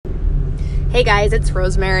Hey guys, it's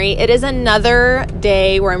Rosemary. It is another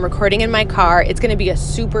day where I'm recording in my car. It's going to be a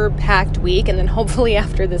super packed week, and then hopefully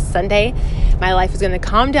after this Sunday, my life is going to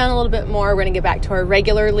calm down a little bit more. We're going to get back to our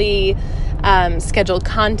regularly scheduled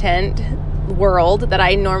content world that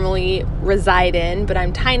I normally reside in, but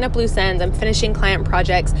I'm tying up loose ends. I'm finishing client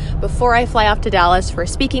projects before I fly off to Dallas for a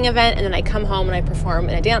speaking event, and then I come home and I perform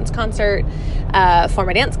in a dance concert for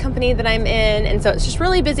my dance company that I'm in. And so it's just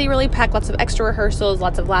really busy, really packed, lots of extra rehearsals,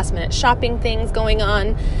 lots of last minute shopping things going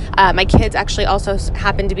on. My kids actually also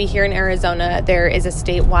happen to be here in Arizona. There is a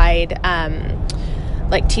statewide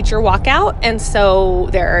teacher walkout, and so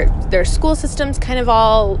their school systems kind of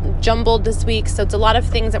all jumbled this week, so it's a lot of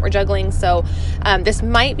things that we're juggling. So this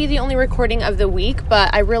might be the only recording of the week,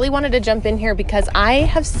 but I really wanted to jump in here because I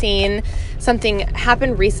have seen something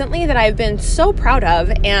happen recently that I've been so proud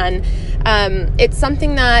of, and it's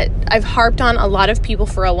something that I've harped on a lot of people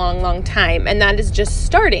for a long time, and that is just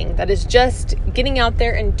starting. That is just getting out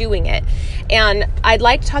there and doing it. And I'd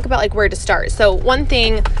like to talk about where to start. So one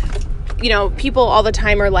thing, people all the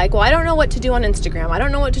time are like, well, I don't know what to do on Instagram. I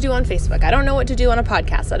don't know what to do on Facebook. I don't know what to do on a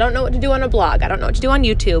podcast. I don't know what to do on a blog. I don't know what to do on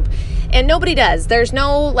YouTube. And nobody does. There's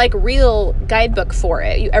no real guidebook for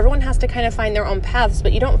it. Everyone has to kind of find their own paths,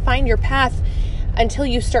 but you don't find your path until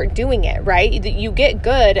you start doing it, right? You get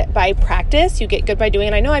good by practice. You get good by doing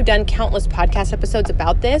it. I know I've done countless podcast episodes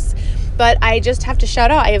about this, but I just have to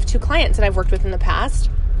shout out, I have 2 clients that I've worked with in the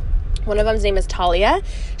past. One of them's name is Talia.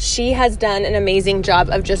 She has done an amazing job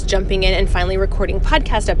of just jumping in and finally recording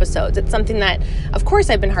podcast episodes. It's something that, of course,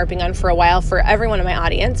 I've been harping on for a while for everyone in my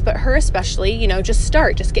audience, but her especially,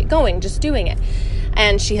 just get going, just doing it.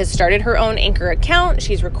 And she has started her own Anchor account.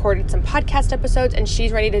 She's recorded some podcast episodes, and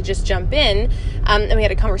she's ready to just jump in. And we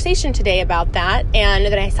had a conversation today about that. And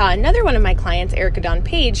then I saw another one of my clients, Erica Dawn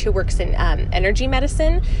Page, who works in energy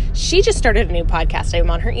medicine. She just started a new podcast. I'm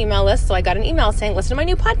on her email list, so I got an email saying, listen to my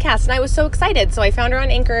new podcast. And I was so excited. So I found her on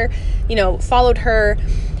Anchor, followed her,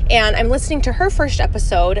 and I'm listening to her first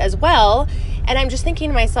episode as well. And I'm just thinking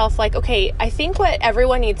to myself, okay, I think what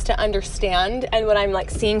everyone needs to understand, and what I'm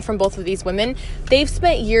seeing from both of these women, they've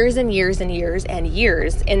spent years and years and years and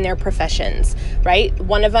years in their professions, right?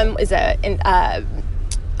 One of them is a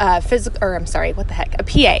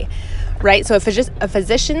PA, right? So a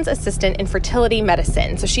physician's assistant in fertility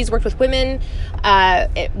medicine. So she's worked with women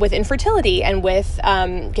with infertility and with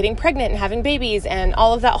getting pregnant and having babies and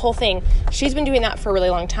all of that whole thing. She's been doing that for a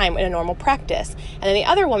really long time in a normal practice. And then the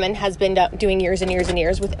other woman has been doing years and years and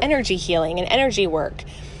years with energy healing and energy work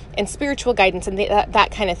and spiritual guidance and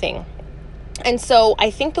that kind of thing. And so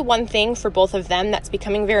I think the one thing for both of them that's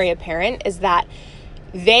becoming very apparent is that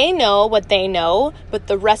they know what they know, but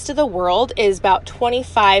the rest of the world is about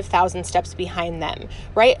 25,000 steps behind them,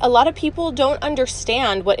 right? A lot of people don't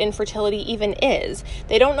understand what infertility even is.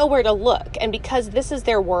 They don't know where to look. And because this is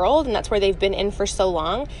their world and that's where they've been in for so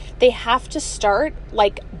long, they have to start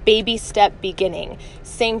baby step beginning.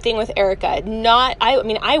 Same thing with Erica.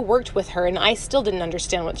 I worked with her and I still didn't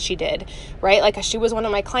understand what she did, right? She was one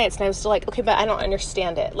of my clients and I was still okay, but I don't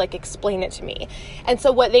understand it. Explain it to me. And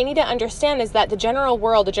so what they need to understand is that the general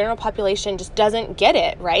population just doesn't get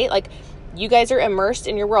it, right? You guys are immersed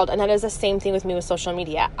in your world, and that is the same thing with me with social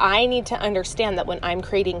media. I need to understand that when I'm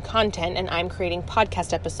creating content and I'm creating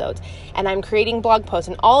podcast episodes and I'm creating blog posts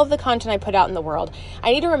and all of the content I put out in the world,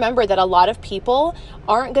 I need to remember that a lot of people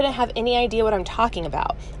aren't going to have any idea what I'm talking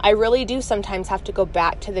about. I really do sometimes have to go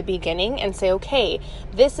back to the beginning and say, okay,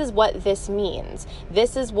 this is what this means.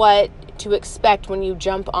 This is what to expect when you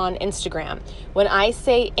jump on Instagram. When I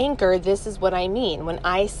say Anchor, this is what I mean. When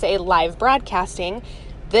I say live broadcasting,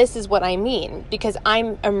 this is what I mean, because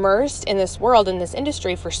I'm immersed in this world, in this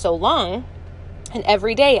industry for so long. And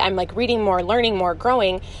every day I'm reading more, learning more,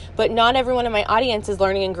 growing, but not everyone in my audience is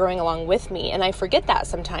learning and growing along with me. And I forget that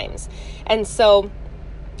sometimes. And so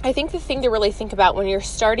I think the thing to really think about when you're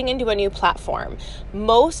starting into a new platform,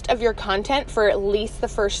 most of your content for at least the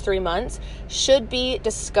first 3 months should be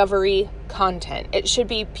discovery content. It should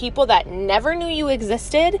be people that never knew you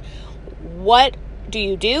existed. What do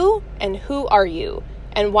you do and who are you?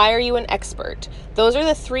 And why are you an expert? Those are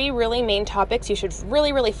the 3 really main topics you should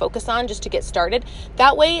really, really focus on just to get started.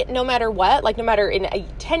 That way, no matter what, no matter in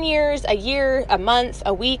 10 years, a year, a month,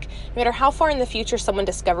 a week, no matter how far in the future someone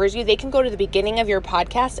discovers you, they can go to the beginning of your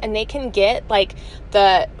podcast and they can get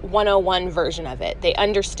the 101 version of it. They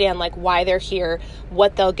understand why they're here,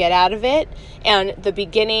 what they'll get out of it, and the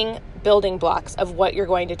beginning building blocks of what you're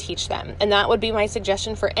going to teach them. And that would be my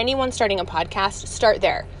suggestion for anyone starting a podcast. Start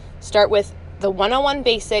there. Start with the 101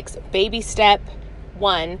 basics, baby step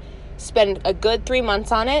 1. spend a good 3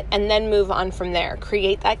 months on it, and then move on from there.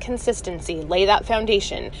 Create that consistency, lay that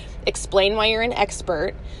foundation, explain why you're an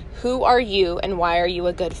expert, who are you, and why are you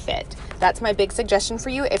a good fit. That's my big suggestion for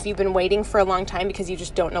you. If you've been waiting for a long time because you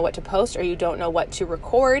just don't know what to post or you don't know what to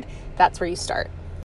record, that's where you start.